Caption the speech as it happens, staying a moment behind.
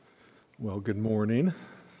Well, good morning.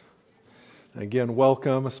 Again,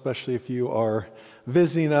 welcome, especially if you are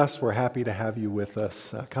visiting us. We're happy to have you with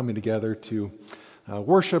us, coming together to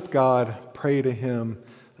worship God, pray to Him,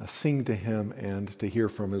 sing to Him, and to hear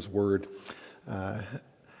from His Word.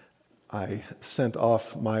 I sent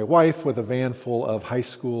off my wife with a van full of high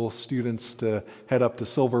school students to head up to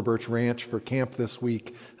Silver Birch Ranch for camp this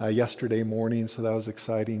week yesterday morning, so that was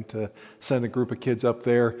exciting to send a group of kids up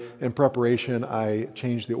there. In preparation, I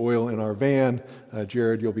changed the oil in our van.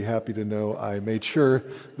 Jared, you'll be happy to know I made sure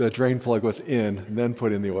the drain plug was in and then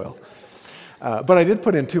put in the oil. But I did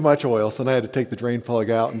put in too much oil, so then I had to take the drain plug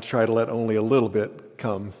out and try to let only a little bit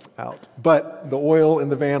come out. But the oil in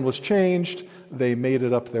the van was changed. They made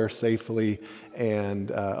it up there safely, and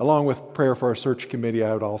along with prayer for our search committee,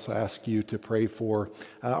 I would also ask you to pray for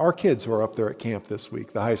our kids who are up there at camp this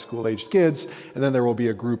week, the high school-aged kids, and then there will be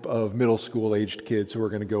a group of middle school-aged kids who are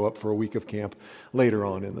going to go up for a week of camp later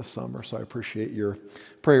on in the summer, so I appreciate your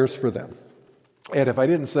prayers for them. And if I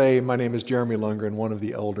didn't say, my name is Jeremy Lundgren, one of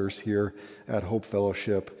the elders here at Hope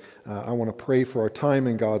Fellowship. I want to pray for our time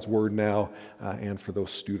in God's Word now and for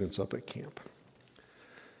those students up at camp.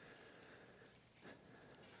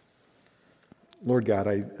 Lord God,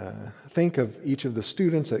 I think of each of the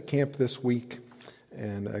students at camp this week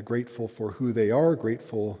and grateful for who they are,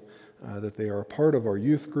 grateful that they are a part of our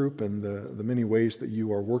youth group and the many ways that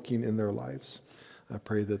you are working in their lives. I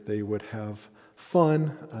pray that they would have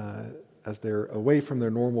fun as they're away from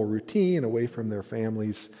their normal routine, away from their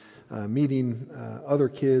families, meeting other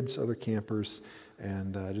kids, other campers,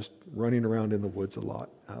 and just running around in the woods a lot.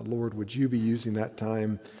 Lord, would you be using that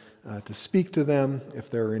time to speak to them,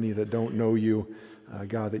 if there are any that don't know you,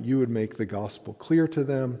 God, that you would make the gospel clear to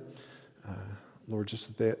them. Lord,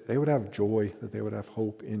 just that they would have joy, that they would have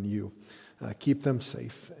hope in you. Keep them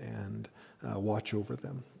safe and watch over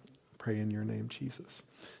them. Pray in your name, Jesus.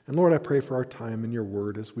 And Lord, I pray for our time in your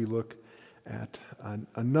word as we look at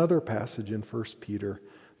another passage in 1 Peter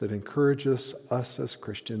that encourages us as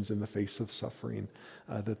Christians in the face of suffering,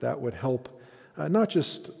 that would help not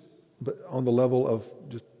just but on the level of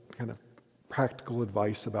just kind of practical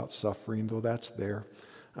advice about suffering, though that's there.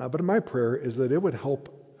 But my prayer is that it would help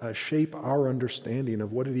shape our understanding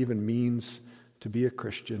of what it even means to be a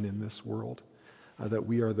Christian in this world, that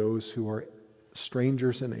we are those who are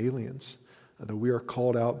strangers and aliens, that we are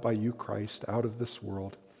called out by you, Christ, out of this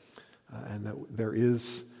world, and that there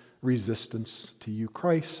is resistance to you,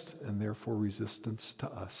 Christ, and therefore resistance to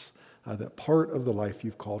us, that part of the life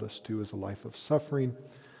you've called us to is a life of suffering.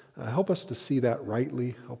 Help us to see that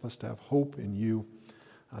rightly. Help us to have hope in you.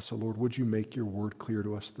 So, Lord, would you make your word clear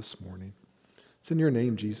to us this morning? It's in your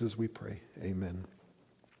name, Jesus, we pray. Amen.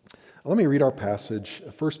 Let me read our passage,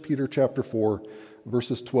 1 Peter chapter 4,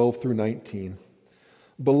 verses 12 through 19.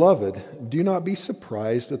 Beloved, do not be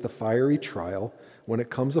surprised at the fiery trial when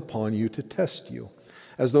it comes upon you to test you,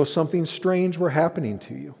 as though something strange were happening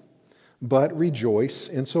to you. But rejoice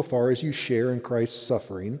insofar as you share in Christ's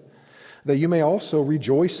suffering, that you may also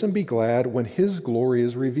rejoice and be glad when his glory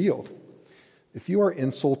is revealed. If you are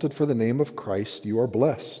insulted for the name of Christ, you are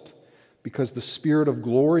blessed, because the Spirit of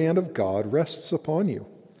glory and of God rests upon you.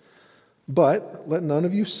 But let none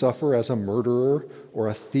of you suffer as a murderer or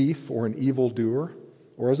a thief or an evildoer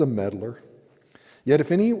or as a meddler. Yet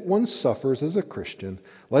if anyone suffers as a Christian,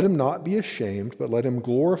 let him not be ashamed, but let him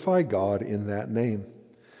glorify God in that name.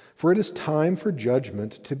 For it is time for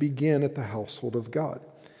judgment to begin at the household of God.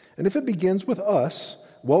 And if it begins with us,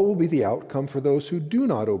 what will be the outcome for those who do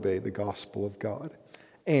not obey the gospel of God?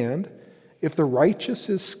 And if the righteous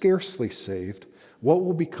is scarcely saved, what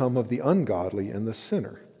will become of the ungodly and the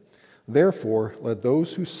sinner? Therefore, let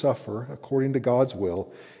those who suffer according to God's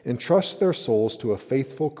will entrust their souls to a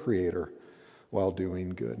faithful Creator while doing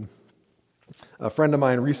good. A friend of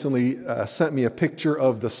mine recently sent me a picture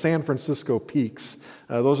of the San Francisco Peaks.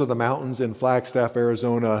 Those are the mountains in Flagstaff,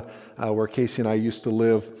 Arizona, where Casey and I used to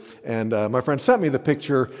live. And my friend sent me the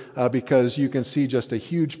picture because you can see just a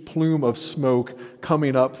huge plume of smoke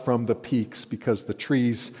coming up from the peaks because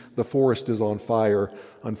the forest is on fire.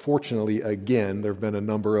 Unfortunately, again, there have been a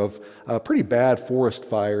number of pretty bad forest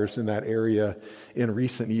fires in that area in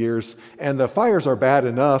recent years. And the fires are bad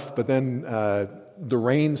enough, but then the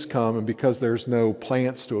rains come, and because there's no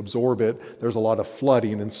plants to absorb it, there's a lot of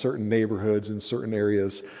flooding in certain neighborhoods, in certain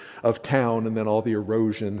areas of town, and then all the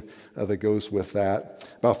erosion that goes with that.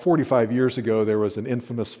 About 45 years ago, there was an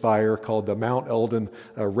infamous fire called the Mount Eldon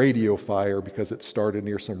radio fire because it started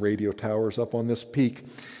near some radio towers up on this peak.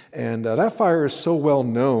 And that fire is so well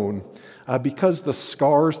known because the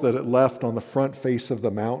scars that it left on the front face of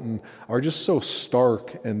the mountain are just so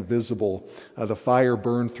stark and visible. The fire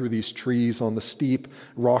burned through these trees on the steep,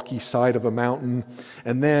 rocky side of a mountain.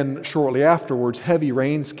 And then shortly afterwards, heavy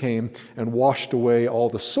rains came and washed away all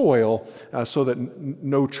the soil so that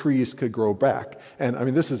no trees could grow back. And I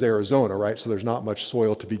mean, this is Arizona, right? So there's not much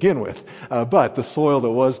soil to begin with. But the soil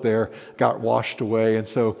that was there got washed away. And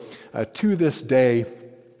so to this day,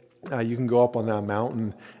 you can go up on that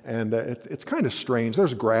mountain, and it's kind of strange.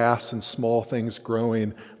 There's grass and small things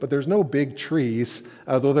growing, but there's no big trees,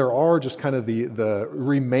 though there are just kind of the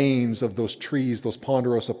remains of those trees, those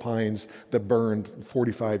ponderosa pines that burned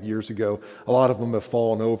 45 years ago. A lot of them have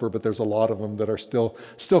fallen over, but there's a lot of them that are still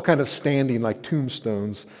kind of standing like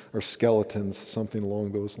tombstones or skeletons, something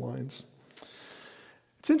along those lines.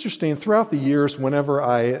 It's interesting, throughout the years, whenever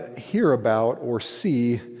I hear about or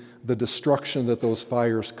see the destruction that those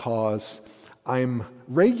fires cause, I'm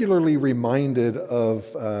regularly reminded of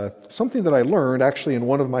something that I learned actually in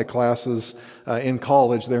one of my classes in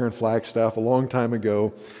college there in Flagstaff a long time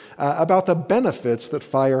ago about the benefits that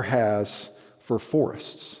fire has for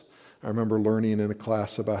forests. I remember learning in a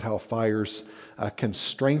class about how fires can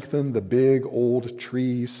strengthen the big old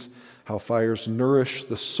trees, how fires nourish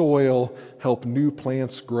the soil, help new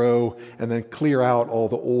plants grow, and then clear out all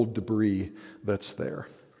the old debris that's there.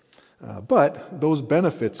 But those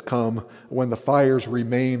benefits come when the fires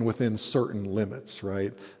remain within certain limits,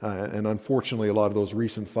 right? And unfortunately, a lot of those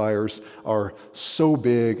recent fires are so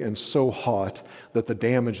big and so hot that the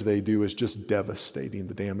damage they do is just devastating.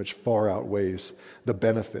 The damage far outweighs the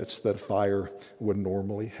benefits that fire would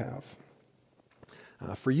normally have.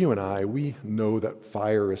 For you and I, we know that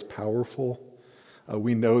fire is powerful.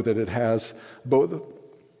 We know that it has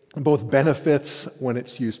both benefits when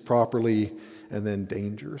it's used properly and then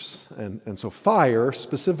dangers. And so fire,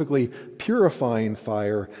 specifically purifying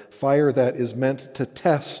fire that is meant to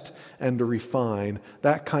test and to refine,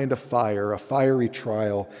 that kind of fire, a fiery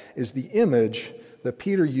trial, is the image that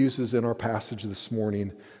Peter uses in our passage this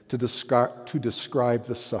morning to describe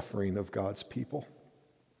the suffering of God's people.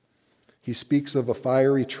 He speaks of a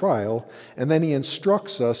fiery trial, and then he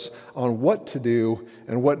instructs us on what to do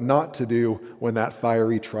and what not to do when that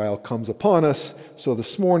fiery trial comes upon us. So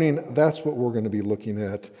this morning, that's what we're going to be looking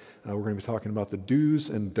at. We're going to be talking about the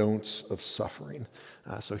do's and don'ts of suffering.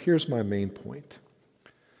 So here's my main point.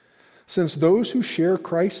 Since those who share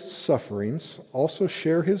Christ's sufferings also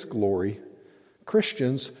share his glory,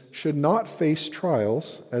 Christians should not face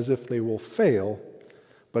trials as if they will fail,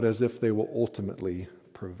 but as if they will ultimately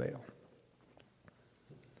prevail.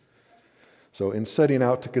 So in setting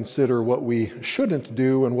out to consider what we shouldn't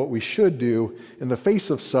do and what we should do in the face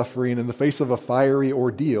of suffering, in the face of a fiery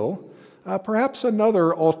ordeal, perhaps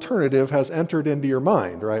another alternative has entered into your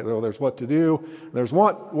mind, right? Well, there's what to do, there's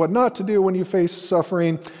what not to do when you face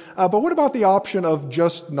suffering, but what about the option of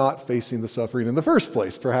just not facing the suffering in the first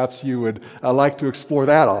place? Perhaps you would like to explore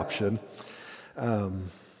that option.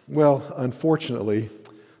 Well, unfortunately,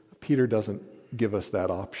 Peter doesn't give us that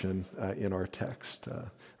option in our text.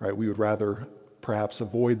 Right? We would rather perhaps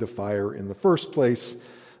avoid the fire in the first place,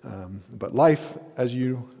 but life, as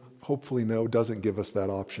you hopefully know, doesn't give us that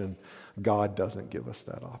option. God doesn't give us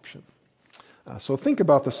that option. So think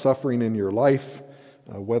about the suffering in your life,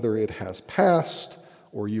 whether it has passed,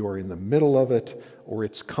 or you are in the middle of it, or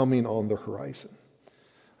it's coming on the horizon.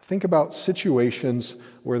 Think about situations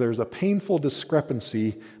where there's a painful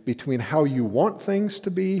discrepancy between how you want things to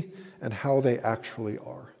be and how they actually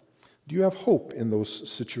are. Do you have hope in those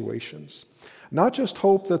situations? Not just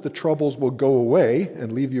hope that the troubles will go away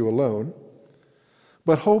and leave you alone,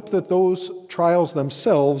 but hope that those trials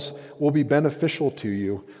themselves will be beneficial to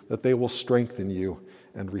you, that they will strengthen you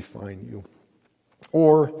and refine you.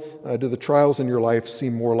 Or do the trials in your life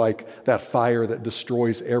seem more like that fire that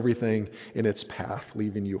destroys everything in its path,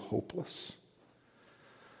 leaving you hopeless?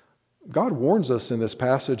 God warns us in this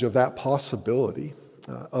passage of that possibility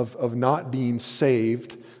of not being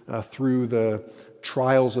saved through the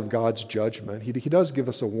trials of God's judgment. He does give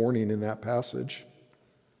us a warning in that passage.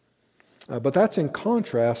 But that's in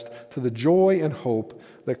contrast to the joy and hope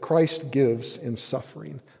that Christ gives in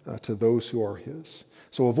suffering to those who are his.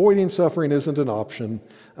 So avoiding suffering isn't an option.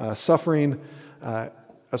 Suffering,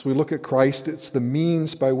 as we look at Christ, it's the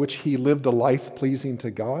means by which he lived a life pleasing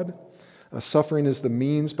to God. Suffering is the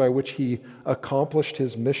means by which he accomplished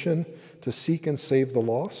his mission to seek and save the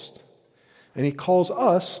lost. And he calls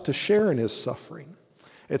us to share in his suffering.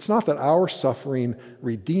 It's not that our suffering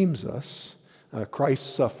redeems us. Christ's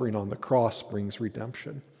suffering on the cross brings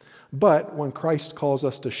redemption. But when Christ calls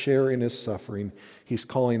us to share in his suffering, he's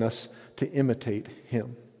calling us to imitate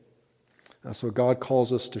him. So God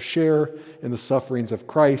calls us to share in the sufferings of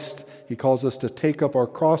Christ. He calls us to take up our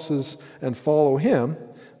crosses and follow him,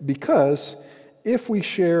 because if we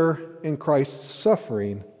share in Christ's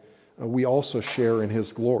suffering, we also share in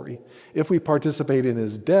his glory. If we participate in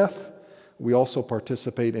his death, we also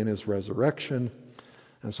participate in his resurrection.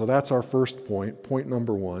 And so that's our first point. Point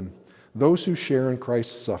number one, those who share in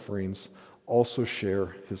Christ's sufferings also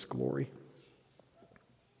share his glory.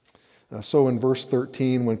 So in verse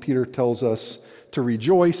 13, when Peter tells us to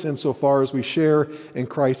rejoice insofar as we share in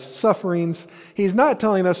Christ's sufferings, he's not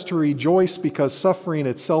telling us to rejoice because suffering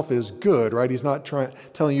itself is good, right? He's not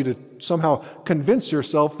telling you to somehow convince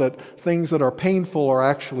yourself that things that are painful are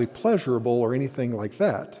actually pleasurable or anything like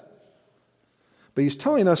that. But he's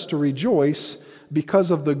telling us to rejoice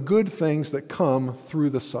because of the good things that come through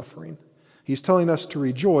the suffering. He's telling us to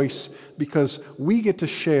rejoice because we get to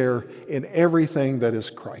share in everything that is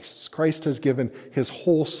Christ's. Christ has given his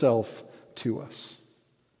whole self to us.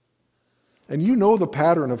 And you know the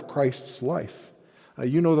pattern of Christ's life.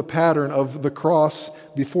 You know the pattern of the cross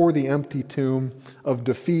before the empty tomb, of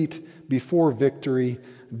defeat before victory,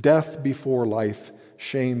 death before life,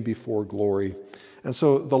 shame before glory. And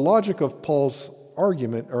so the logic of Paul's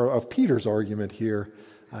argument, or of Peter's argument here,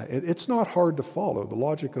 it's not hard to follow. The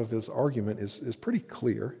logic of his argument is pretty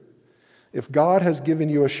clear. If God has given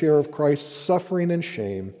you a share of Christ's suffering and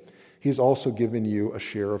shame, he's also given you a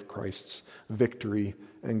share of Christ's victory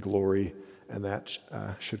and glory, and that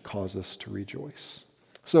should cause us to rejoice.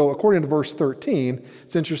 So according to verse 13,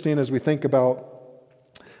 it's interesting as we think about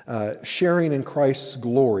sharing in Christ's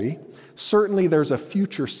glory. Certainly there's a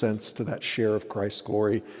future sense to that share of Christ's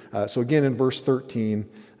glory. So again in verse 13,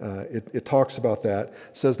 it talks about that. It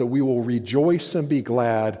says that we will rejoice and be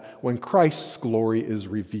glad when Christ's glory is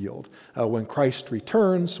revealed. When Christ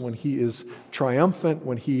returns, when he is triumphant,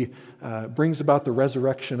 when he brings about the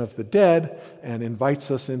resurrection of the dead and invites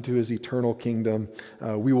us into his eternal kingdom,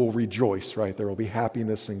 we will rejoice, right? There will be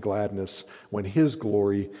happiness and gladness when his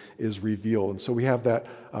glory is revealed. And so we have that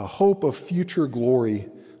hope of future glory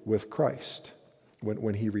with Christ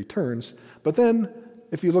when he returns. But then,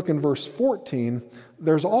 if you look in verse 14,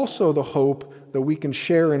 there's also the hope that we can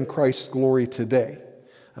share in Christ's glory today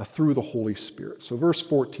through the Holy Spirit. So verse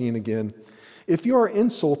 14 again, if you are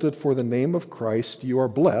insulted for the name of Christ, you are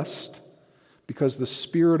blessed because the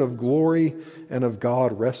Spirit of glory and of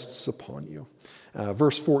God rests upon you.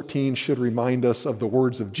 Verse 14 should remind us of the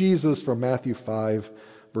words of Jesus from Matthew 5,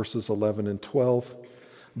 verses 11 and 12.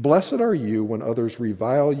 Blessed are you when others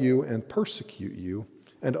revile you and persecute you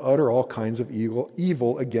and utter all kinds of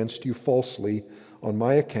evil against you falsely on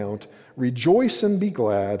my account. Rejoice and be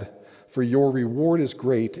glad, for your reward is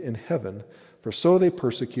great in heaven, for so they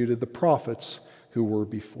persecuted the prophets who were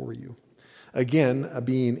before you. Again,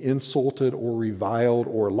 being insulted or reviled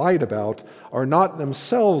or lied about are not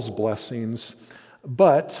themselves blessings,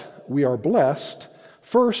 but we are blessed,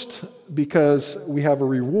 first because we have a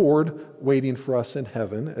reward waiting for us in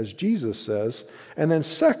heaven, as Jesus says, and then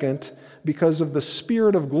second, because of the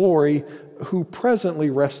Spirit of glory who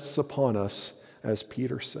presently rests upon us, as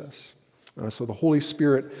Peter says. So the Holy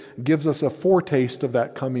Spirit gives us a foretaste of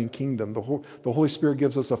that coming kingdom. The Holy Spirit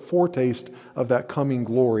gives us a foretaste of that coming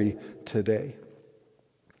glory today.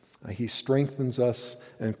 He strengthens us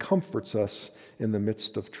and comforts us in the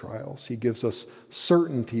midst of trials. He gives us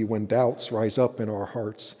certainty when doubts rise up in our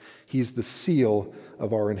hearts. He's the seal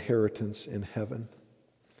of our inheritance in heaven.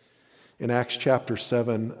 In Acts chapter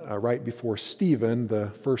 7, right before Stephen,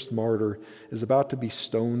 the first martyr, is about to be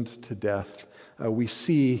stoned to death, we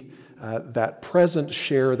see that present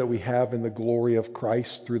share that we have in the glory of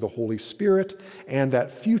Christ through the Holy Spirit and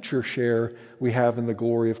that future share we have in the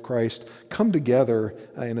glory of Christ come together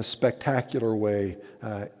in a spectacular way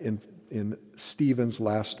in Stephen's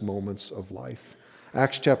last moments of life.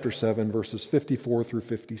 Acts chapter 7, verses 54 through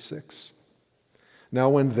 56. Now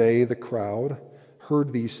when they, the crowd,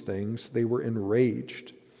 heard these things, they were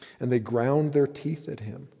enraged, and they ground their teeth at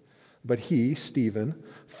him. But he, Stephen,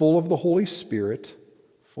 full of the Holy Spirit,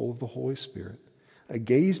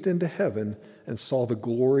 gazed into heaven and saw the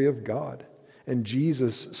glory of God, and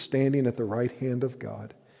Jesus standing at the right hand of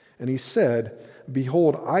God. And he said,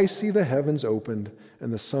 Behold, I see the heavens opened,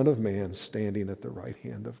 and the Son of Man standing at the right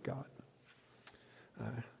hand of God.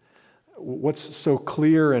 what's so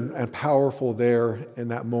clear and powerful there in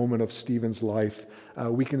that moment of Stephen's life,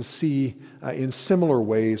 we can see in similar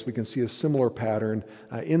ways, we can see a similar pattern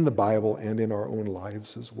in the Bible and in our own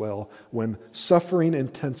lives as well. When suffering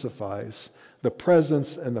intensifies, the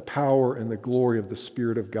presence and the power and the glory of the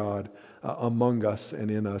Spirit of God among us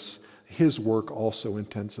and in us, His work also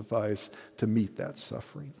intensifies to meet that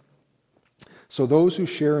suffering. So those who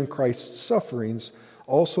share in Christ's sufferings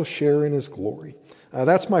also share in His glory.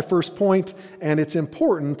 That's my first point, and it's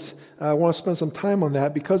important. I want to spend some time on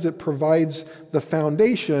that because it provides the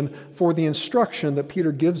foundation for the instruction that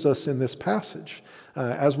Peter gives us in this passage.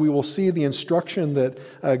 As we will see, the instruction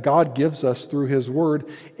that God gives us through His Word,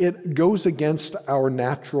 it goes against our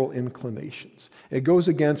natural inclinations. It goes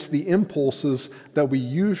against the impulses that we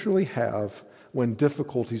usually have when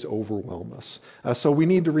difficulties overwhelm us. So we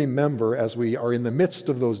need to remember as we are in the midst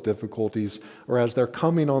of those difficulties or as they're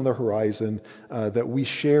coming on the horizon that we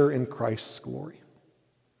share in Christ's glory.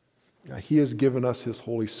 He has given us His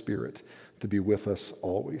Holy Spirit to be with us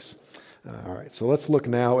always. All right, so let's look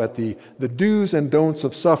now at the do's and don'ts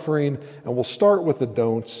of suffering, and we'll start with the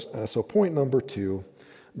don'ts. So point number 2,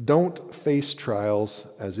 don't face trials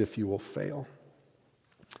as if you will fail.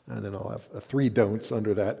 And then I'll have 3 don'ts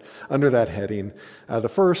under that heading. The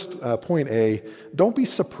first, point A, don't be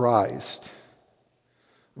surprised.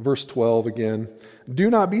 Verse 12 again, do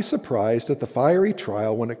not be surprised at the fiery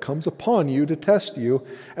trial when it comes upon you to test you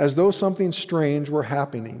as though something strange were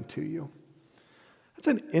happening to you. That's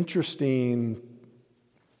an interesting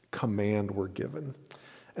command we're given.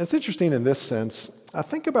 And it's interesting in this sense.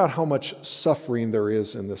 Think about how much suffering there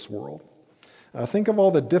is in this world. Think of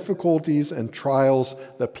all the difficulties and trials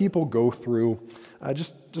that people go through.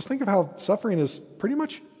 Just think of how suffering is pretty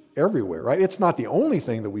much everywhere, right? It's not the only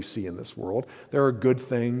thing that we see in this world. There are good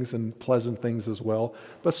things and pleasant things as well.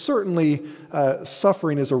 But certainly,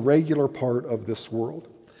 suffering is a regular part of this world.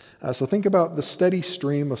 So think about the steady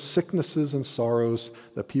stream of sicknesses and sorrows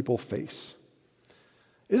that people face.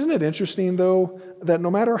 Isn't it interesting, though, that no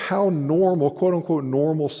matter how normal, quote unquote,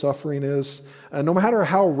 normal suffering is, no matter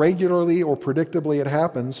how regularly or predictably it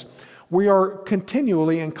happens, we are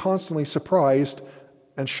continually and constantly surprised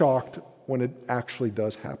and shocked when it actually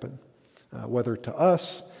does happen, whether to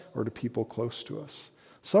us or to people close to us.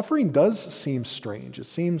 Suffering does seem strange. It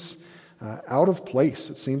seems out of place.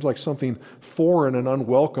 It seems like something foreign and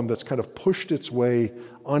unwelcome that's kind of pushed its way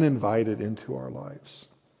uninvited into our lives.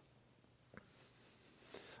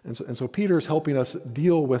 And so Peter is helping us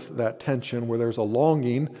deal with that tension where there's a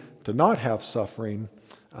longing to not have suffering,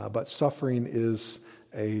 but suffering is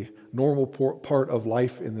a normal part of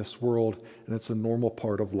life in this world, and it's a normal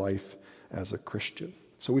part of life as a Christian.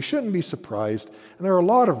 So we shouldn't be surprised, and there are a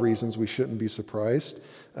lot of reasons we shouldn't be surprised.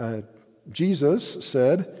 Jesus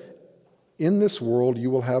said, "In this world you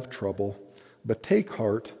will have trouble, but take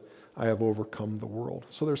heart, I have overcome the world."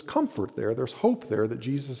 So there's comfort there, there's hope there that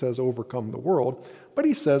Jesus has overcome the world, but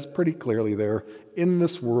he says pretty clearly there, in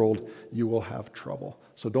this world you will have trouble.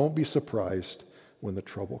 So don't be surprised when the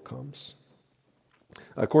trouble comes.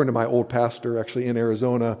 According to my old pastor, actually in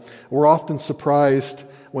Arizona, we're often surprised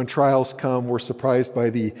when trials come. We're surprised by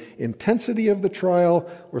the intensity of the trial,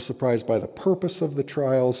 we're surprised by the purpose of the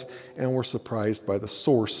trials, and we're surprised by the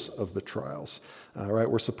source of the trials. Right?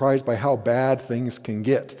 We're surprised by how bad things can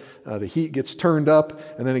get. The heat gets turned up,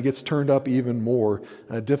 and then it gets turned up even more.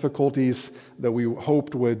 Difficulties that we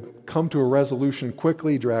hoped would come to a resolution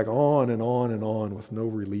quickly drag on and on and on with no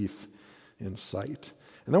relief in sight.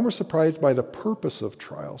 And then we're surprised by the purpose of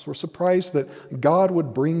trials. We're surprised that God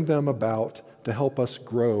would bring them about to help us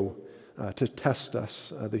grow, to test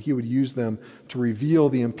us, that He would use them to reveal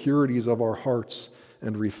the impurities of our hearts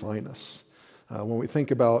and refine us. When we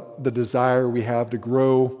think about the desire we have to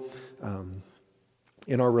grow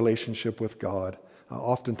in our relationship with God,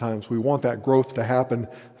 oftentimes we want that growth to happen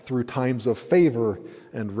through times of favor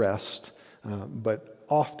and rest, but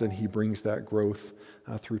often He brings that growth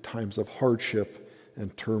through times of hardship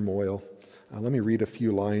and turmoil. Let me read a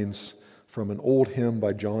few lines from an old hymn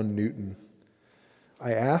by John Newton.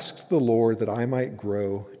 "I asked the Lord that I might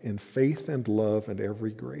grow in faith and love and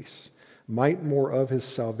every grace, might more of His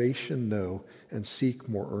salvation know, and seek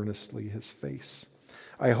more earnestly His face.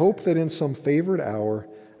 I hope that in some favored hour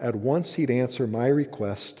at once He'd answer my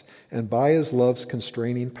request, and by His love's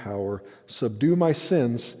constraining power subdue my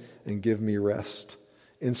sins and give me rest.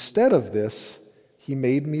 Instead of this, He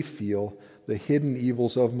made me feel the hidden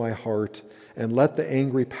evils of my heart, and let the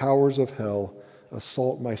angry powers of hell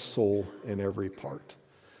assault my soul in every part."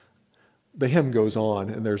 The hymn goes on,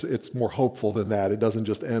 and it's more hopeful than that. It doesn't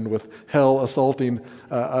just end with hell assaulting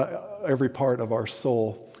every part of our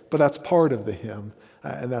soul, but that's part of the hymn.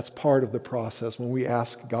 And that's part of the process. When we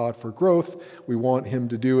ask God for growth, we want him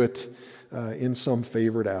to do it in some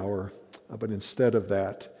favored hour. But instead of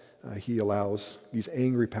that, he allows these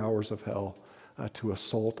angry powers of hell to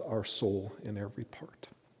assault our soul in every part.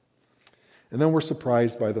 And then we're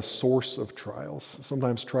surprised by the source of trials.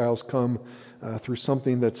 Sometimes trials come through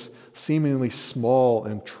something that's seemingly small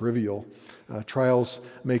and trivial. Trials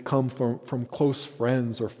may come from close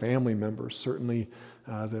friends or family members. Certainly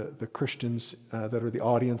the Christians that are the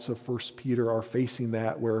audience of 1 Peter are facing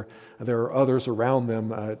that, where there are others around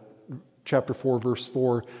them. Chapter 4, verse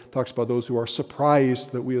 4 talks about those who are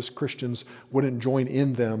surprised that we as Christians wouldn't join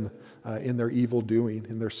in them in their evil doing,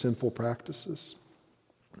 in their sinful practices.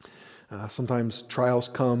 Sometimes trials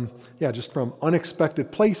come, just from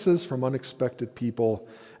unexpected places, from unexpected people,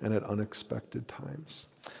 and at unexpected times.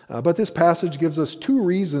 But this passage gives us two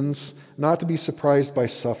reasons not to be surprised by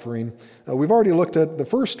suffering. We've already looked at the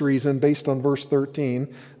first reason based on verse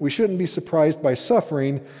 13. We shouldn't be surprised by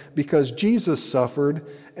suffering because Jesus suffered,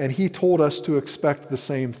 and he told us to expect the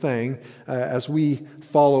same thing. As we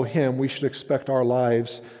follow him, we should expect our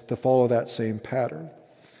lives to follow that same pattern.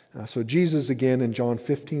 So Jesus again in John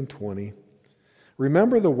 15:20,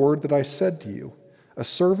 "Remember the word that I said to you, a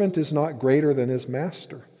servant is not greater than his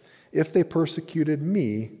master. If they persecuted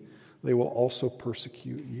me, they will also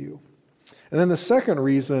persecute you." And then the second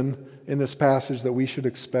reason in this passage that we should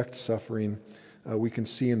expect suffering, we can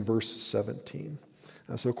see in verse 17.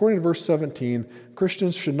 So according to verse 17,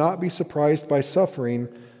 Christians should not be surprised by suffering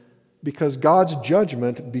because God's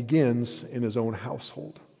judgment begins in his own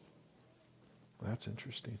household. That's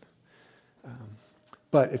interesting.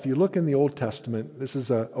 But if you look in the Old Testament, this is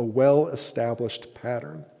a well-established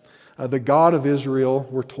pattern. The God of Israel,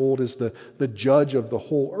 we're told, is the judge of the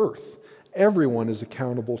whole earth. Everyone is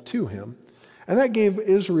accountable to him. And that gave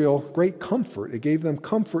Israel great comfort. It gave them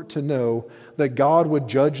comfort to know that God would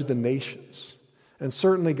judge the nations. And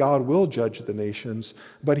certainly God will judge the nations,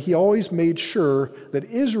 but he always made sure that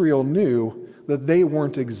Israel knew that they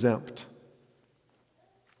weren't exempt.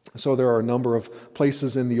 So there are a number of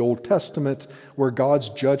places in the Old Testament where God's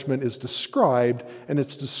judgment is described, and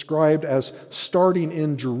it's described as starting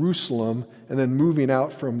in Jerusalem and then moving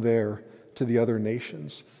out from there to the other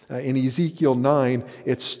nations. In Ezekiel 9,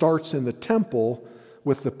 it starts in the temple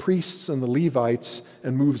with the priests and the Levites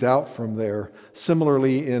and moves out from there.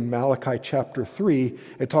 Similarly, in Malachi chapter 3,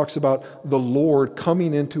 it talks about the Lord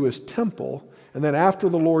coming into his temple, and then after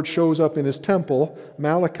the Lord shows up in his temple,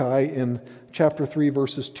 Malachi in chapter 3,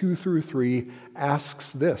 verses 2 through 3,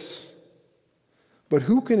 asks this: "But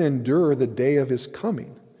who can endure the day of his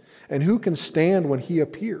coming? And who can stand when he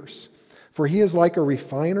appears? For he is like a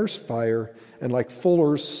refiner's fire and like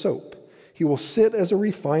fuller's soap. He will sit as a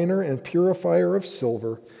refiner and purifier of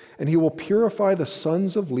silver, and he will purify the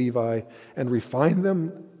sons of Levi and refine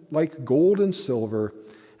them like gold and silver,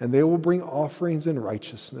 and they will bring offerings in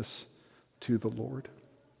righteousness to the Lord."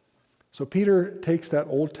 So Peter takes that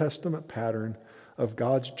Old Testament pattern of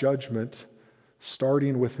God's judgment,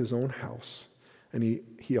 starting with his own house, and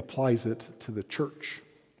he applies it to the church.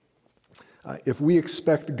 If we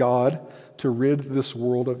expect God to rid this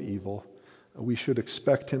world of evil, we should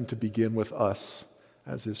expect him to begin with us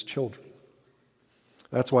as his children.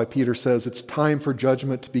 That's why Peter says it's time for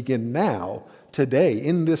judgment to begin now, today,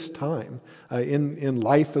 in this time, in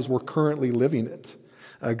life as we're currently living it.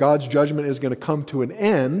 God's judgment is going to come to an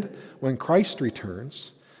end when Christ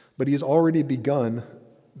returns, but he's already begun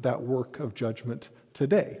that work of judgment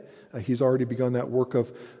today. He's already begun that work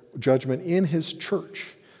of judgment in his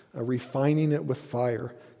church, refining it with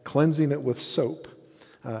fire, cleansing it with soap.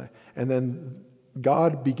 And then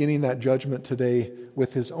God beginning that judgment today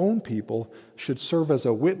with his own people should serve as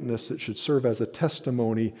a witness. It should serve as a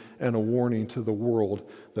testimony and a warning to the world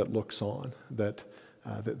that looks on, that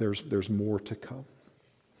there's more to come.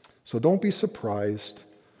 So don't be surprised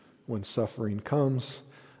when suffering comes.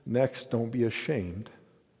 Next, don't be ashamed.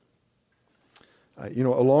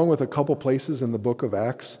 Along with a couple places in the book of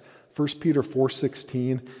Acts, 1 Peter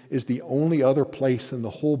 4:16 is the only other place in the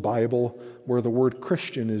whole Bible where the word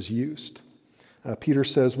Christian is used. Peter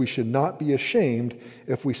says we should not be ashamed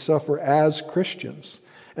if we suffer as Christians.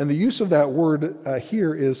 And the use of that word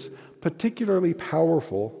here is particularly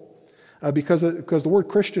powerful because the word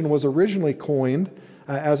Christian was originally coined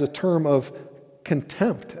as a term of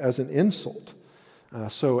contempt, as an insult.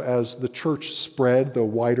 So as the church spread, the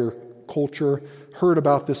wider culture heard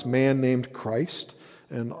about this man named Christ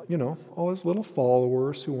and, all his little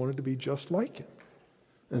followers who wanted to be just like him.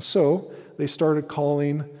 And so they started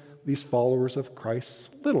calling these followers of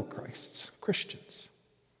Christ little Christs, Christians,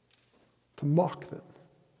 to mock them.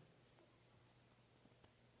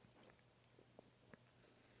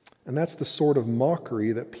 And that's the sort of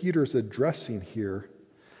mockery that Peter's addressing here.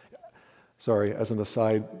 Sorry, as an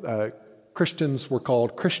aside, Christians were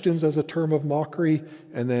called Christians as a term of mockery,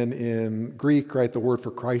 and then in Greek, right, the word for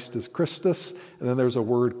Christ is Christus, and then there's a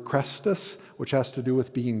word Chrestus, which has to do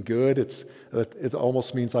with being good. It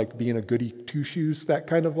almost means like being a goody two-shoes, that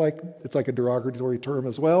kind of like, it's like a derogatory term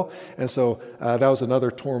as well. And so that was another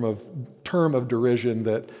term of derision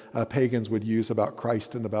that pagans would use about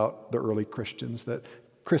Christ and about the early Christians, that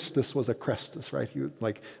Christus was a Chrestus, right?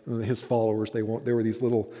 Like his followers, they were these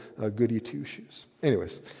little goody two-shoes.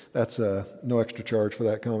 Anyways, that's no extra charge for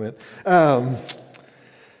that comment.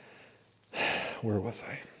 Where was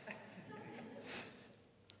I?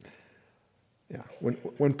 Yeah,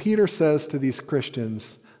 when Peter says to these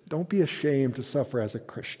Christians, don't be ashamed to suffer as a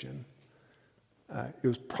Christian, it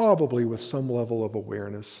was probably with some level of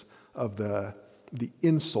awareness of the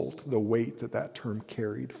insult, the weight that term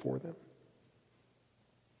carried for them.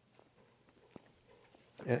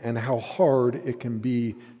 And how hard it can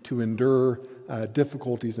be to endure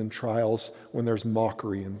difficulties and trials when there's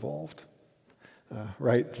mockery involved.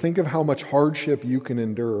 Right? Think of how much hardship you can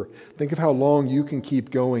endure. Think of how long you can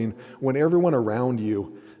keep going when everyone around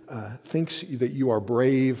you thinks that you are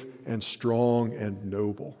brave and strong and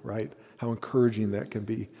noble, right? How encouraging that can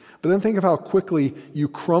be. But then think of how quickly you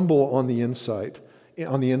crumble on the inside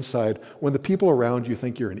when the people around you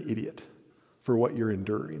think you're an idiot for what you're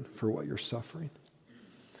enduring, for what you're suffering.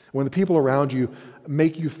 When the people around you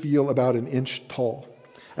make you feel about an inch tall,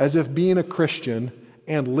 as if being a Christian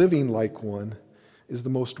and living like one is the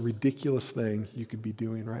most ridiculous thing you could be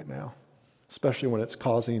doing right now, especially when it's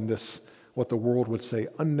causing this, what the world would say,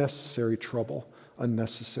 unnecessary trouble,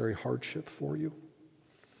 unnecessary hardship for you.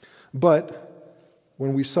 But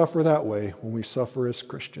when we suffer that way, when we suffer as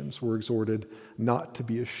Christians, we're exhorted not to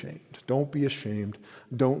be ashamed. Don't be ashamed.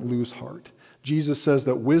 Don't lose heart. Jesus says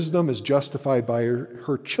that wisdom is justified by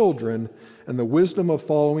her children, and the wisdom of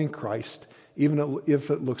following Christ, even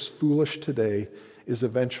if it looks foolish today, is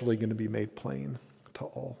eventually going to be made plain to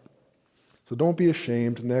all. So don't be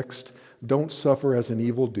ashamed. Next, don't suffer as an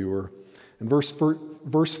evildoer. In verse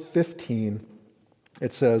 15,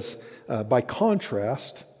 it says, by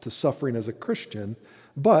contrast to suffering as a Christian,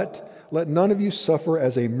 but let none of you suffer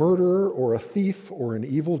as a murderer or a thief or an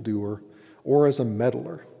evildoer or as a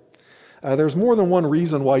meddler. There's more than one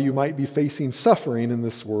reason why you might be facing suffering in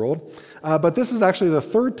this world, but this is actually the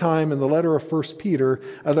third time in the letter of 1 Peter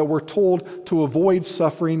that we're told to avoid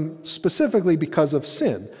suffering specifically because of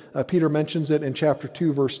sin. Peter mentions it in chapter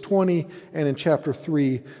 2, verse 20, and in chapter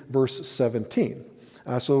 3, verse 17.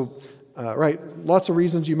 Lots of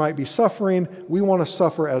reasons you might be suffering. We want to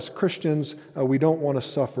suffer as Christians. We don't want to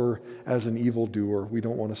suffer as an evildoer. We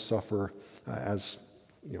don't want to suffer as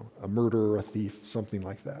a murderer, a thief, something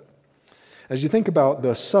like that. As you think about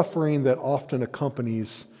the suffering that often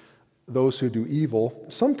accompanies those who do evil,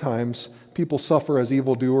 sometimes people suffer as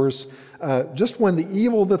evildoers just when the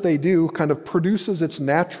evil that they do kind of produces its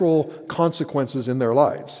natural consequences in their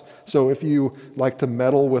lives. So if you like to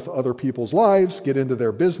meddle with other people's lives, get into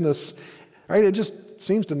their business, right, it just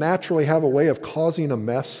seems to naturally have a way of causing a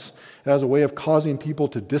mess. It has a way of causing people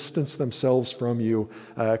to distance themselves from you.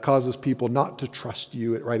 It causes people not to trust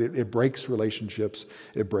you. It breaks relationships.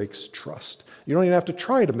 It breaks trust. You don't even have to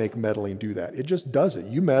try to make meddling do that. It just does it.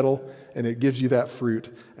 You meddle, and it gives you that fruit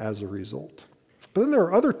as a result. But then there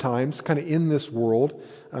are other times, kind of in this world,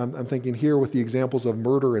 I'm thinking here with the examples of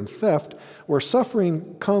murder and theft, where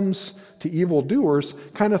suffering comes to evildoers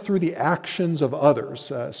kind of through the actions of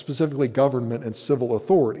others, specifically government and civil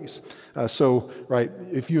authorities.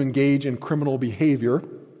 If you engage in criminal behavior,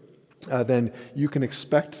 then you can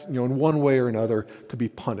expect, in one way or another, to be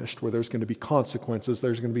punished, where there's going to be consequences,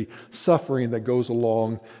 there's going to be suffering that goes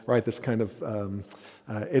along, right, that's kind of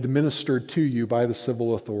administered to you by the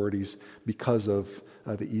civil authorities because of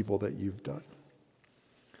the evil that you've done.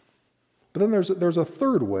 But then there's a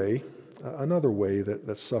third way, another way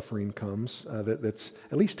that suffering comes, that's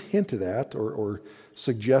at least hinted at or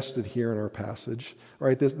suggested here in our passage,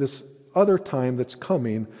 right? This other time that's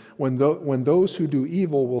coming when those who do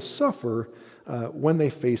evil will suffer when they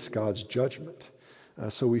face God's judgment.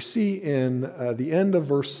 So we see in the end of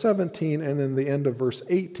verse 17 and then the end of verse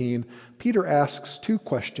 18, Peter asks two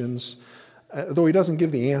questions, though he doesn't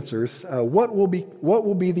give the answers. What will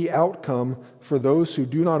be the outcome for those who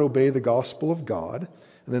do not obey the gospel of God?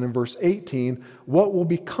 And then in verse 18, what will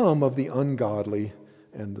become of the ungodly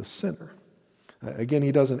and the sinner? Again,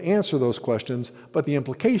 he doesn't answer those questions, but the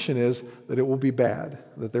implication is that it will be bad,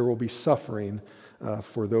 that there will be suffering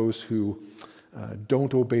for those who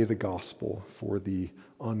don't obey the gospel, for the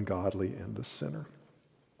ungodly and the sinner.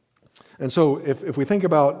 And so if we think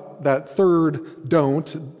about that third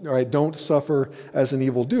don't, right, don't suffer as an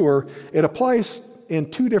evildoer, it applies in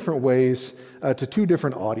two different ways to two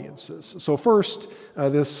different audiences. So first,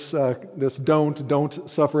 this don't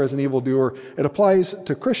suffer as an evildoer, it applies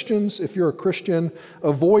to Christians. If you're a Christian,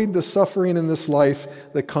 avoid the suffering in this life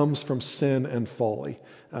that comes from sin and folly.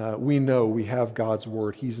 We know we have God's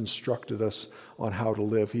word. He's instructed us on how to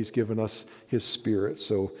live. He's given us his Spirit.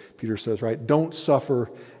 So Peter says, right, don't suffer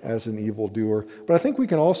as an evildoer. But I think we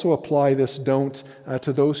can also apply this don't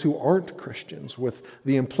to those who aren't Christians with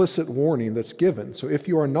the implicit warning that's given. So if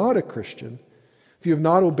you are not a Christian, if you have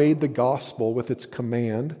not obeyed the gospel with its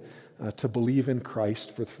command to believe in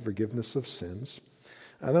Christ for the forgiveness of sins,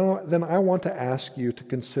 then I want to ask you to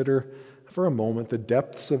consider for a moment the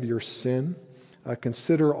depths of your sin.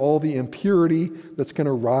 Consider all the impurity that's going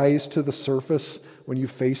to rise to the surface when you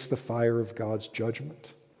face the fire of God's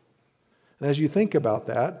judgment. And as you think about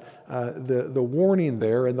that, the warning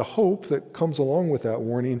there and the hope that comes along with that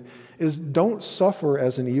warning is don't suffer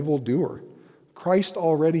as an evildoer. Christ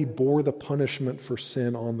already bore the punishment for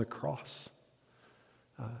sin on the cross.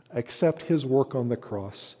 Accept his work on the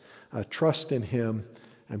cross. Trust in him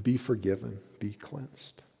and be forgiven, be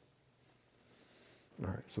cleansed. All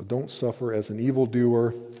right, so don't suffer as an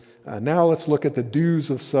evildoer. Now let's look at the do's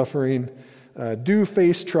of suffering. Do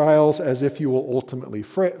face trials as if you will ultimately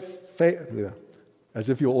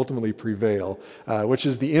prevail, which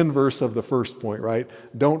is the inverse of the first point, right?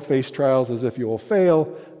 Don't face trials as if you will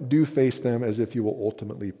fail. Do face them as if you will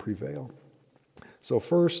ultimately prevail. So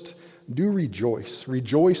first, do rejoice.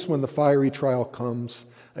 Rejoice when the fiery trial comes.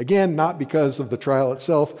 Again, not because of the trial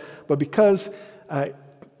itself, but because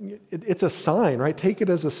it's a sign, right? Take it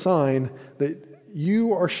as a sign that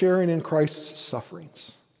you are sharing in Christ's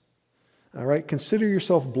sufferings. All right? Consider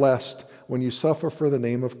yourself blessed when you suffer for the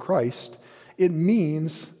name of Christ. It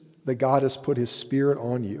means that God has put his Spirit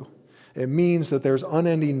on you. It means that there's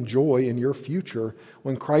unending joy in your future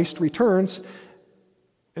when Christ returns.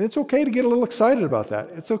 And it's okay to get a little excited about that.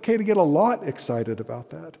 It's okay to get a lot excited about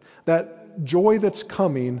that. That joy that's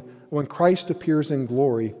coming when Christ appears in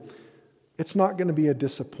glory, it's not going to be a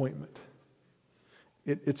disappointment.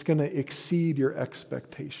 It's going to exceed your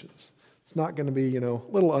expectations. It's not going to be, a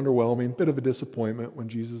little underwhelming, bit of a disappointment when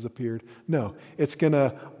Jesus appeared. No, it's going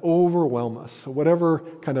to overwhelm us. So whatever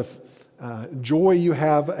kind of joy you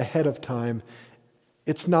have ahead of time,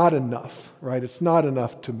 it's not enough, right? It's not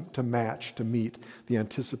enough to match, to meet the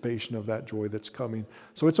anticipation of that joy that's coming.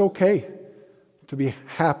 So it's okay to be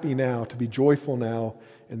happy now, to be joyful now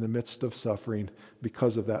in the midst of suffering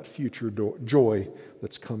because of that future joy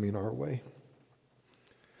that's coming our way.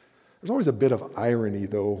 There's always a bit of irony,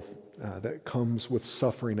 though, that comes with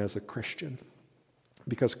suffering as a Christian.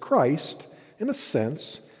 Because Christ, in a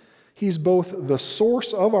sense, he's both the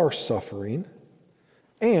source of our suffering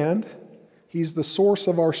and he's the source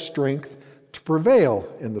of our strength to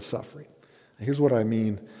prevail in the suffering. And here's what I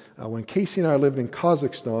mean. When Casey and I lived in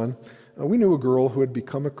Kazakhstan, we knew a girl who had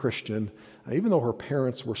become a Christian, even though her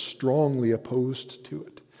parents were strongly opposed to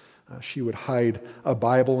it. She would hide a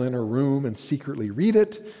Bible in her room and secretly read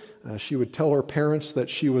it. She would tell her parents that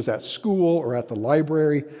she was at school or at the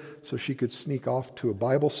library so she could sneak off to a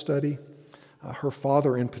Bible study. Her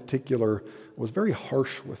father in particular was very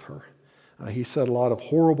harsh with her. He said a lot of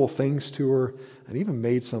horrible things to her and even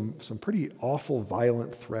made some pretty awful,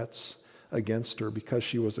 violent threats against her because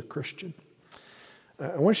she was a Christian.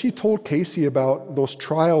 And when she told Casey about those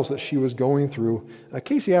trials that she was going through,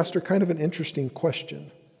 Casey asked her kind of an interesting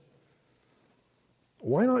question.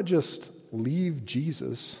 Why not just leave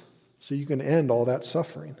Jesus so you can end all that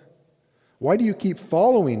suffering? Why do you keep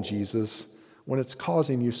following Jesus when it's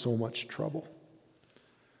causing you so much trouble?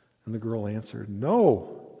 And the girl answered,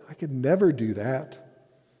 no, I could never do that.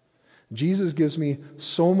 Jesus gives me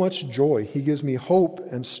so much joy. He gives me hope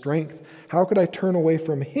and strength. How could I turn away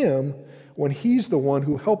from him when he's the one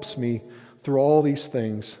who helps me through all these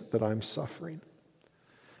things that I'm suffering?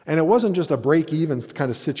 And it wasn't just a break-even kind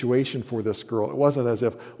of situation for this girl. It wasn't as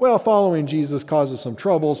if, well, following Jesus causes some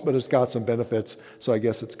troubles, but it's got some benefits, so I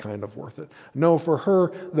guess it's kind of worth it. No, for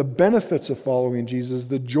her, the benefits of following Jesus,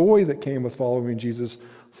 the joy that came with following Jesus,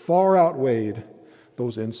 far outweighed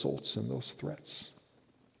those insults and those threats.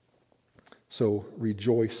 So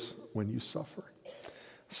rejoice when you suffer.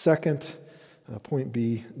 Second, point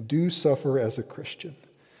B, do suffer as a Christian.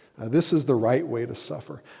 This is the right way to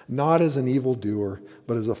suffer, not as an evildoer,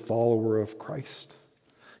 but as a follower of Christ.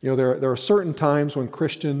 There are certain times when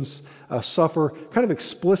Christians suffer kind of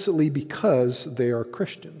explicitly because they are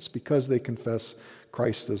Christians, because they confess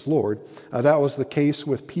Christ as Lord. That was the case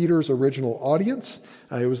with Peter's original audience.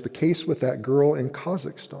 It was the case with that girl in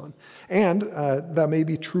Kazakhstan. And that may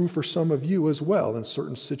be true for some of you as well in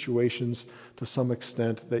certain situations to some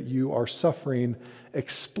extent, that you are suffering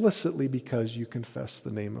explicitly because you confess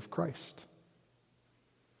the name of Christ.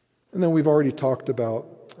 And then we've already talked about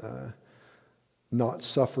not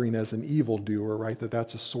suffering as an evildoer, right?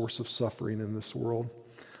 That's a source of suffering in this world.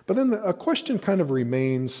 But then a question kind of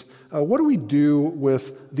remains, what do we do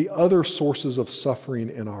with the other sources of suffering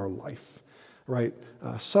in our life, right?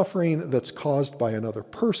 Suffering that's caused by another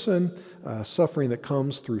person, suffering that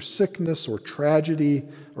comes through sickness or tragedy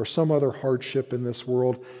or some other hardship in this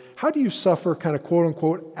world. How do you suffer kind of quote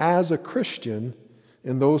unquote as a Christian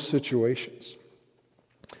in those situations?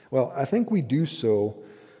 Well, I think we do so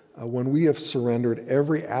when we have surrendered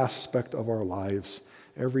every aspect of our lives,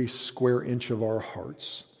 every square inch of our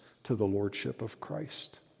hearts to the Lordship of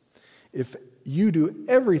Christ. If you do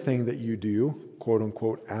everything that you do, quote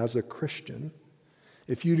unquote, as a Christian,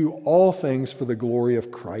 if you do all things for the glory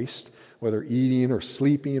of Christ, whether eating or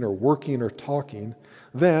sleeping or working or talking,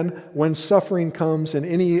 then when suffering comes in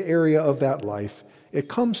any area of that life, it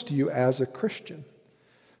comes to you as a Christian.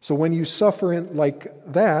 So when you suffer like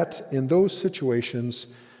that, in those situations,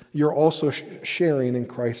 you're also sharing in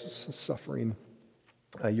Christ's suffering.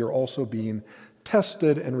 You're also being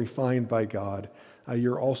tested and refined by God.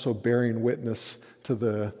 You're also bearing witness to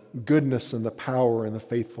the goodness and the power and the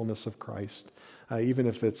faithfulness of Christ, even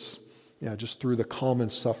if it's just through the common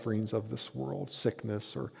sufferings of this world,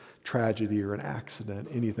 sickness or tragedy or an accident,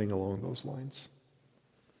 anything along those lines.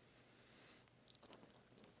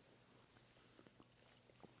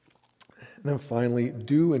 And then finally,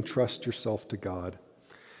 do entrust yourself to God.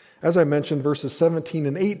 As I mentioned, verses 17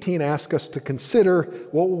 and 18 ask us to consider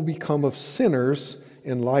what will become of sinners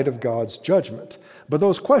in light of God's judgment. But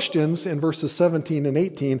those questions in verses 17 and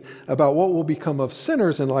 18 about what will become of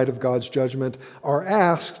sinners in light of God's judgment are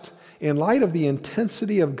asked in light of the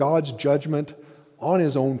intensity of God's judgment on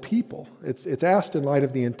his own people. It's asked in light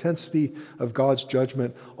of the intensity of God's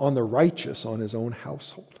judgment on the righteous, on his own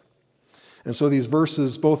household. And so these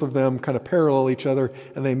verses, both of them kind of parallel each other,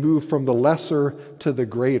 and they move from the lesser to the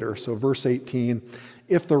greater. So verse 18,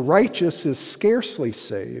 if the righteous is scarcely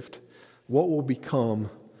saved, what will become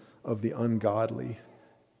of the ungodly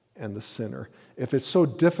and the sinner? If it's so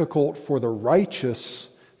difficult for the righteous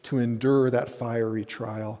to endure that fiery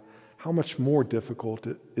trial, how much more difficult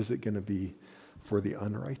is it going to be for the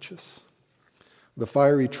unrighteous? The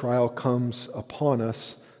fiery trial comes upon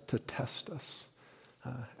us to test us.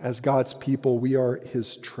 As God's people, we are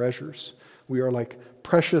his treasures. We are like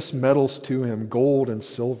precious metals to him, gold and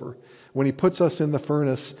silver. When he puts us in the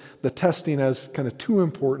furnace, the testing has kind of two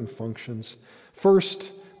important functions.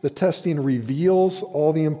 First, the testing reveals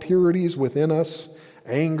all the impurities within us,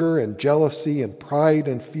 anger and jealousy and pride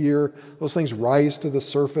and fear. Those things rise to the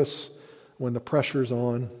surface when the pressure's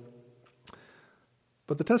on.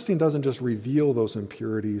 But the testing doesn't just reveal those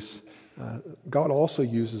impurities. God also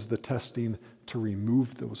uses the testing to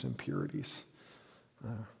remove those impurities.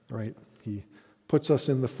 Right? He puts us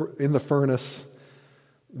in the furnace.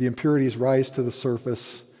 The impurities rise to the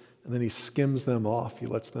surface, and then he skims them off. He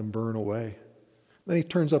lets them burn away. Then he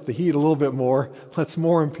turns up the heat a little bit more, lets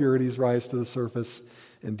more impurities rise to the surface,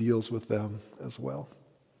 and deals with them as well.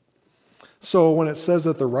 So when it says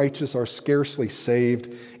that the righteous are scarcely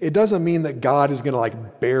saved, it doesn't mean that God is going to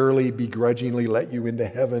barely begrudgingly let you into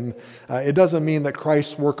heaven. It doesn't mean that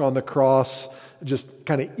Christ's work on the cross just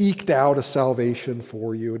kind of eked out a salvation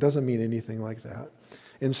for you. It doesn't mean anything like that.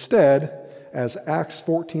 Instead, as Acts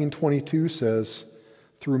 14:22 says,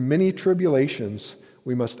 through many tribulations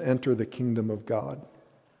we must enter the kingdom of God.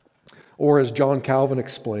 Or as John Calvin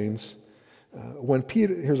explains,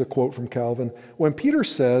 here's a quote from Calvin, when Peter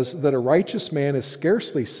says that a righteous man is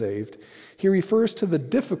scarcely saved, he refers to the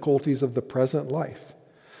difficulties of the present life.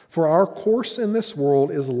 For our course in this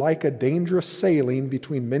world is like a dangerous sailing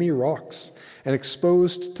between many rocks and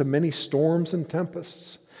exposed to many storms and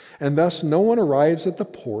tempests. And thus no one arrives at the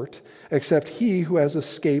port except he who has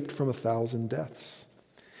escaped from 1,000 deaths.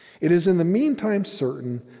 It is in the meantime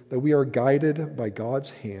certain that we are guided by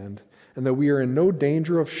God's hand and that we are in no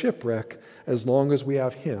danger of shipwreck as long as we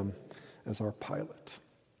have him as our pilot.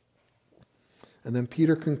 And then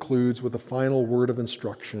Peter concludes with a final word of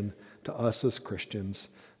instruction to us as Christians.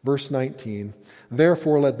 Verse 19,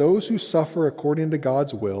 therefore let those who suffer according to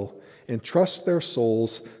God's will entrust their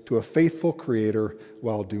souls to a faithful Creator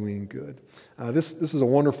while doing good. This is a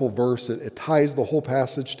wonderful verse. It ties the whole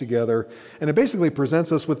passage together, and it basically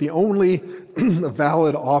presents us with the only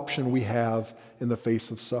valid option we have in the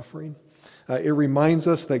face of suffering. It reminds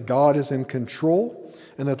us that God is in control,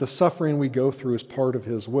 and that the suffering we go through is part of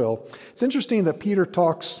his will. It's interesting that Peter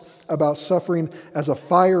talks about suffering as a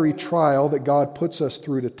fiery trial that God puts us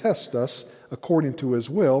through to test us according to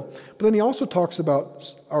his will. But then he also talks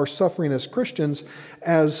about our suffering as Christians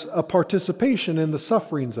as a participation in the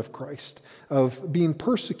sufferings of Christ, of being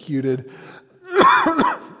persecuted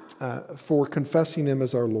for confessing him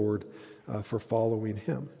as our Lord, for following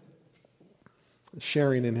him,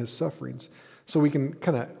 sharing in his sufferings. So we can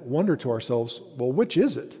kind of wonder to ourselves, well, which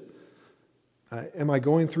is it? Am I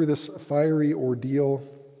going through this fiery ordeal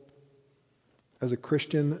as a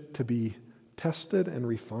Christian to be tested and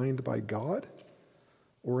refined by God?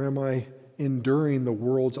 Or am I enduring the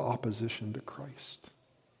world's opposition to Christ?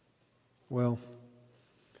 Well,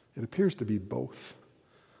 it appears to be both.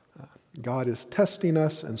 God is testing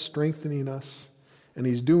us and strengthening us, and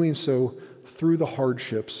he's doing so through the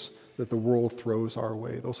hardships that the world throws our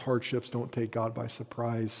way. Those hardships don't take God by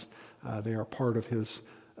surprise. They are part of his,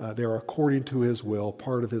 they are according to his will,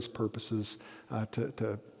 part of his purposes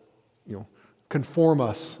to conform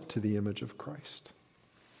us to the image of Christ.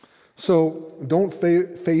 So don't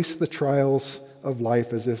face the trials of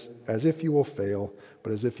life as if you will fail,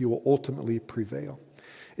 but as if you will ultimately prevail.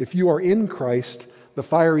 If you are in Christ, the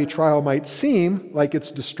fiery trial might seem like it's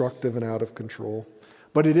destructive and out of control,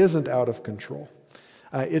 but it isn't out of control.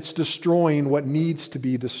 It's destroying what needs to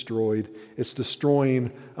be destroyed. It's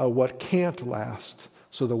destroying what can't last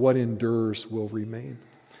so that what endures will remain.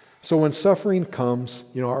 So when suffering comes,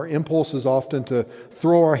 our impulse is often to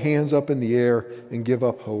throw our hands up in the air and give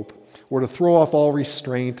up hope, or to throw off all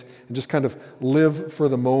restraint and just kind of live for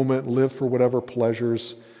the moment, live for whatever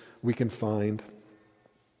pleasures we can find.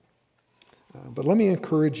 But let me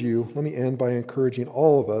end by encouraging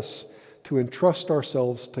all of us to entrust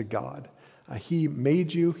ourselves to God. He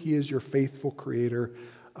made you. He is your faithful creator.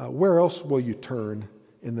 Where else will you turn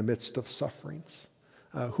in the midst of sufferings?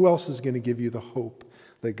 Who else is going to give you the hope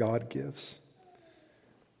that God gives?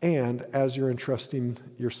 And as you're entrusting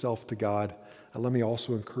yourself to God, let me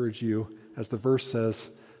also encourage you, as the verse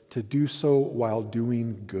says, to do so while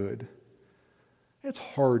doing good. It's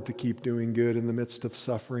hard to keep doing good in the midst of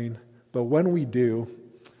suffering, but when we do,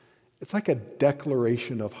 it's like a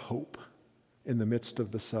declaration of hope in the midst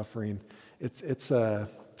of the suffering. It's kind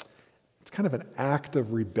of an act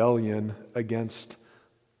of rebellion against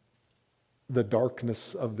the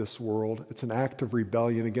darkness of this world. It's an act of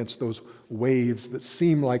rebellion against those waves that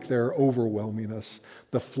seem like they're overwhelming us,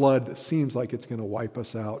 the flood that seems like it's going to wipe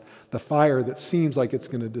us out, the fire that seems like it's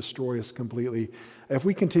going to destroy us completely. If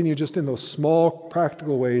we continue just in those small,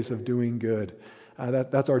 practical ways of doing good,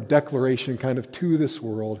 that's our declaration kind of to this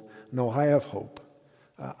world. No, I have hope.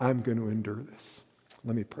 I'm going to endure this.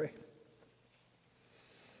 Let me pray.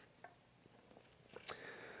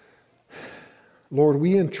 Lord,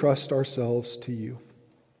 we entrust ourselves to you.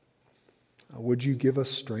 Would you give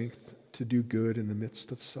us strength to do good in the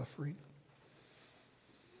midst of suffering?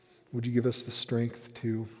 Would you give us the strength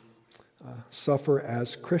to suffer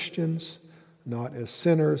as Christians, not as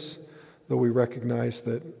sinners, though we recognize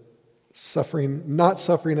that not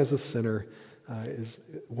suffering as a sinner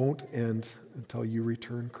won't end until you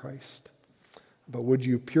return Christ. But would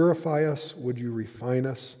you purify us? Would you refine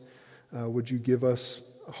us? Would you give us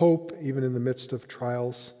hope even in the midst of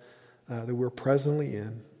trials that we're presently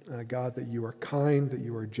in? God, that you are kind, that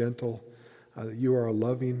you are gentle, that you are a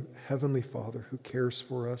loving Heavenly Father who cares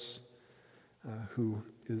for us, who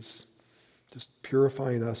is just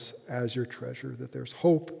purifying us as your treasure, that there's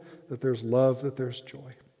hope, that there's love, that there's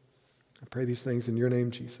joy. I pray these things in your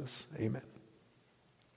name, Jesus. Amen.